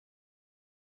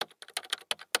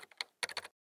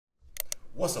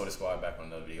What's up, the squad? Back on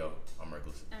another video. I'm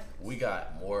Recklezz. We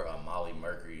got more Molly,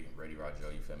 Mercury, Ready Rock Joe,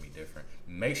 you feel me, different.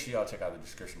 Make sure y'all check out the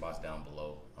description box down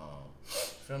below.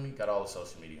 Feel me? Got all the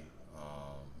social media.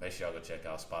 Make sure y'all go check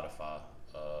out Spotify.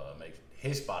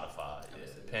 His Spotify,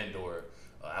 Pandora,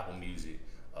 Apple Music,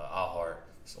 iHeart.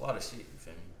 It's a lot of shit, you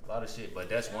feel me? A lot of shit. But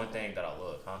that's one thing that I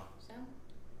love, huh?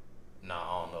 Nah,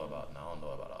 I don't know about all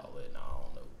that. Nah, I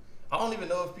don't know. I don't even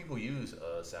know if people use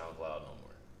SoundCloud no more.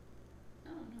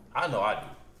 I know I do.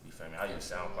 You feel me? I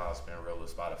use SoundCloud, Spinrilla,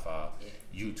 Spotify,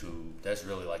 YouTube. That's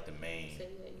really like the main. So you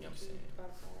know what I'm saying?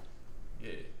 Spotify.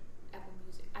 Yeah. Apple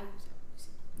Music. I use Apple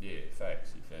Music. Yeah,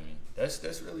 facts. You feel me?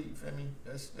 That's really, you feel me?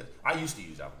 That's I used to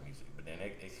use Apple Music, but then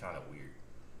it's kind of weird.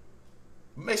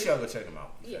 Make sure y'all go check them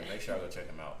out. Make sure y'all go check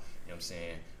them out. You know what I'm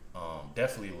saying?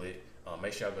 Definitely lit.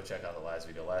 Make sure y'all go check out the last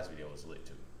video. Last video was lit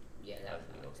too. Yeah, that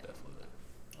video was definitely lit.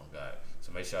 Oh God.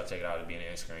 So make sure y'all check it out. It'll be in the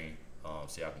end screen.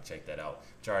 So y'all can check that out.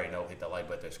 But you already know, hit that like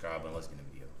button, subscribe button. Let's get in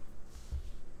the video.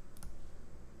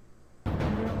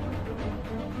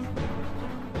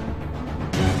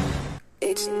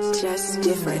 It's just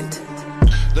different.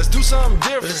 Let's do something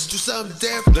different. Let's do something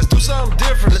different. Let's do something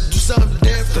different. Let's do something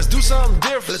different. Let's do something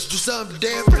different. Let's do something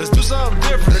different. Let's do something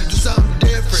different. Let's do something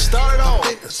different. Start it off.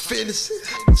 Let's finish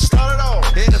it. Start it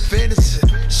off. And I finish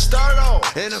it. Start it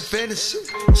off. And I finish it.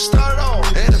 Start it off.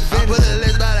 And I finish it. I put a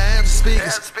list by the amp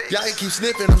speakers. Y'all can keep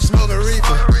sniffing. I'm smoking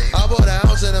reefer. I bought an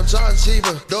ounce and I'm charging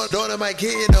cheaper. Daughter might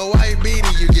kid in a white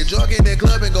beanie. You get drunk in the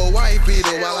club and go white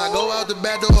beater while I go out the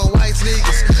back door in white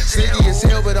sneakers. Sneaky as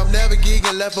hell, but I'm never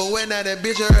geeking. Left her wet, now that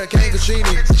bitch Hurricane Katrina.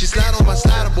 She slide on my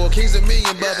slider board, King's a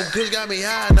million. But the kush got me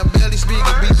high and I'm barely speaking.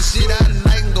 Beat the shit out of the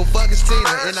night and go fuck his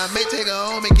Tina. And I may take her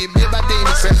home and get bit by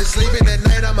demons. After sleeping at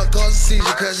night, I'ma cause a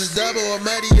seizure. Cause it's double or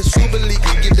muddy and super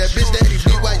leaky. Give that bitch daddy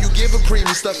beat while you give her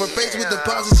premium. Stuff her face with the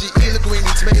pasta, she eat linguine.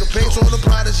 Tomato paste on the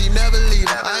product, she never leave.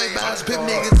 I ain't bout to pimp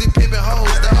niggas, they pimpin' hoes.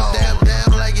 Damn,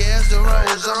 like your ass the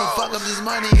rose. I'ma fuck up this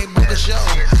money and book a show.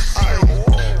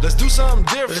 Let's do something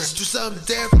different. Let's do something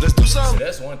different. Let's do something. So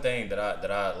that's one thing that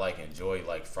I like enjoy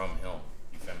like from him.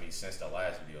 You feel me? Since the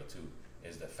last video too,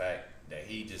 is the fact that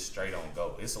he just straight on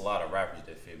go. It's a lot of rappers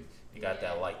that feel me. He got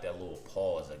that like that little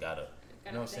pause. That gotta,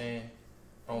 you know what I'm saying?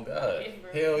 Oh God,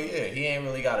 hell yeah. He ain't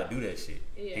really gotta do that shit.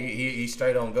 He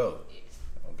straight on go.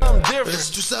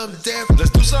 Let's do something different. Let's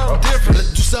do something different.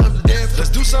 Let's do something different. Let's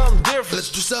do something different.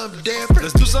 Let's do something different.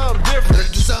 Let's do something different.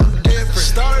 Let's do something different.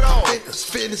 Start it off. Let's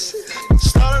finish it.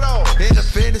 Start it off. And I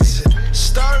finish it.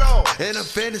 Start it off. And I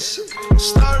finish it.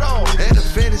 Start it off. And I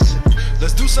finish it.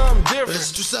 Let's do something different.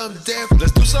 Let's do something different.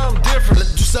 Let's do something different.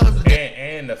 Let's do something different.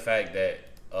 And the fact that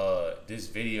this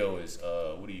video is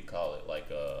what do you call it? Like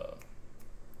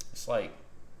it's like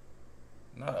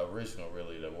not original,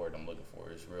 really. The word I'm looking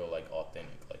for. It's real, like authentic.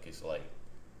 Like it's like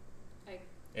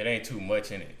it ain't too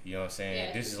much in it. You know what I'm saying?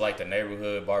 Yeah, this is like the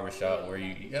neighborhood barbershop where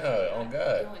you oh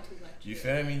God, you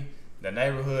feel me? The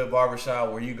neighborhood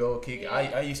barbershop where you go kick.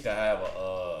 I used to have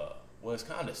a well, it's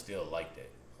kind of still like that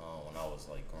when I was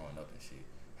like growing up and shit.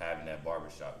 Having that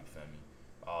barbershop, you feel me?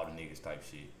 All the niggas type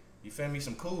shit. You feel me?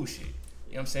 Some cool shit.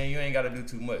 You know what I'm saying? You ain't got to do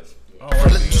too much.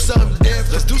 Let's do something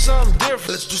different. Let's do something different.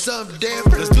 Let's do something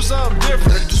different. Let's do something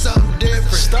different. Let's do something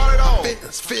different. Start it off.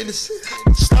 Let's finish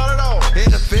it. Start it off.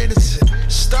 And I finish it.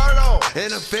 Start it off.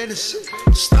 And I finish it.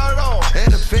 Start it off.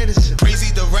 And I finish it.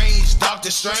 Crazy the range,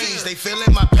 Doctor Strange. They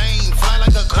feeling my pain. Fly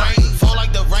like a crane. Fall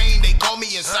like the rain. They call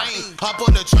me insane. Hop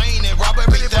on the train and rob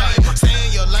everything. Stay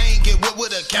in your lane. Get whipped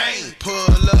with a cane.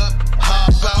 Pull up.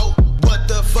 Hop out. What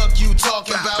the fuck you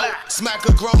talking about? Smack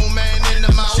a grown man in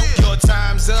the mouth. Your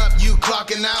time's up, you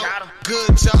clocking out.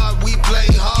 Good job, we play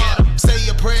hard. Say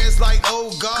your prayers like,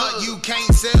 oh God, you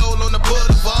can't sail on the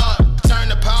boulevard. Turn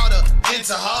the powder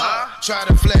into hard. Try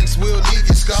to flex, we'll leave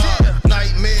you scarred.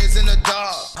 Nightmares in the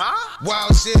dark.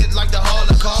 Wild shit like the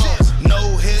Holocaust.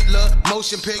 No Hitler,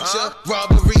 motion picture.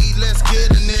 Robbery, let's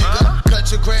get a nigga.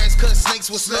 Cut your grass, cut snakes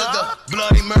with slither.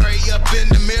 Bloody Murray up in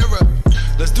the mirror.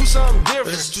 Let's do something different.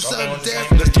 Let's do something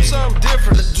different. Let's do something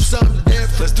different. Let's do something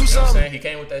different. Let's do something. He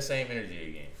came with that same energy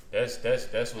again. That's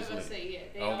what's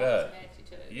lit. On God.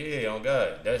 Yeah, on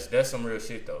God. That's some real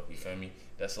shit though. You feel me?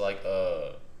 That's like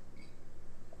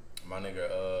my nigga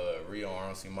Rio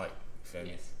RNC Mike. You feel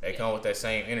me? They come with that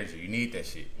same energy. You need that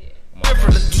shit.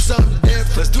 Let's do something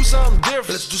different. Let's do something different.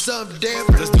 Let's do something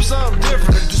different. Let's do something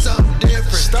different. Let's do something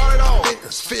different. Start it off.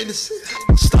 Let's finish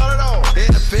it. Start it off.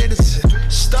 And I finish it.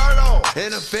 Start it off.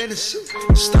 And I finish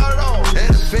it. Start it off. And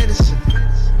I finish it.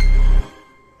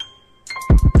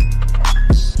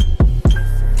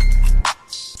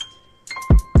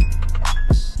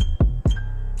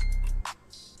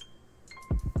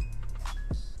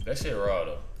 That shit raw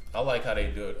though. I like how they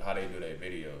do it, how they do their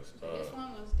videos. This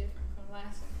one was different from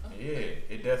last one. Yeah,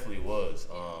 it definitely was.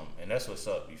 And that's what's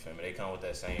up. You feel me? They come with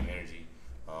that same energy.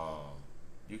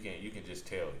 You can just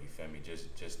tell. You feel me?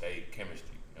 Just they chemistry.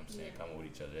 You know what I'm saying? Coming with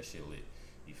each other. That shit lit.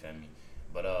 You feel me?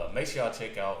 But make sure y'all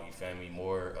check out. You feel me?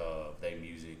 More of their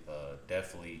music.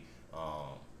 Definitely.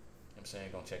 I'm saying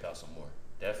gonna check out some more.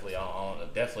 Definitely.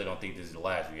 Definitely don't think this is the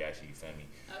last reaction. You feel me?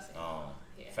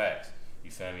 Facts. You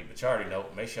feel me? But you already know.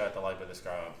 Make sure you hit the like button,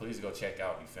 subscribe. Please go check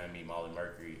out, you feel me, Molly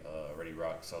Mercury, Already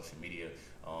Rock social media.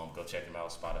 Go check them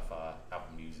out, Spotify,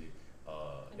 Apple Music.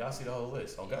 Y'all see the whole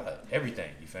list. Oh God,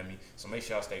 everything. You feel me? So make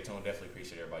sure y'all stay tuned. Definitely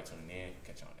appreciate everybody tuning in.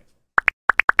 Catch y'all next.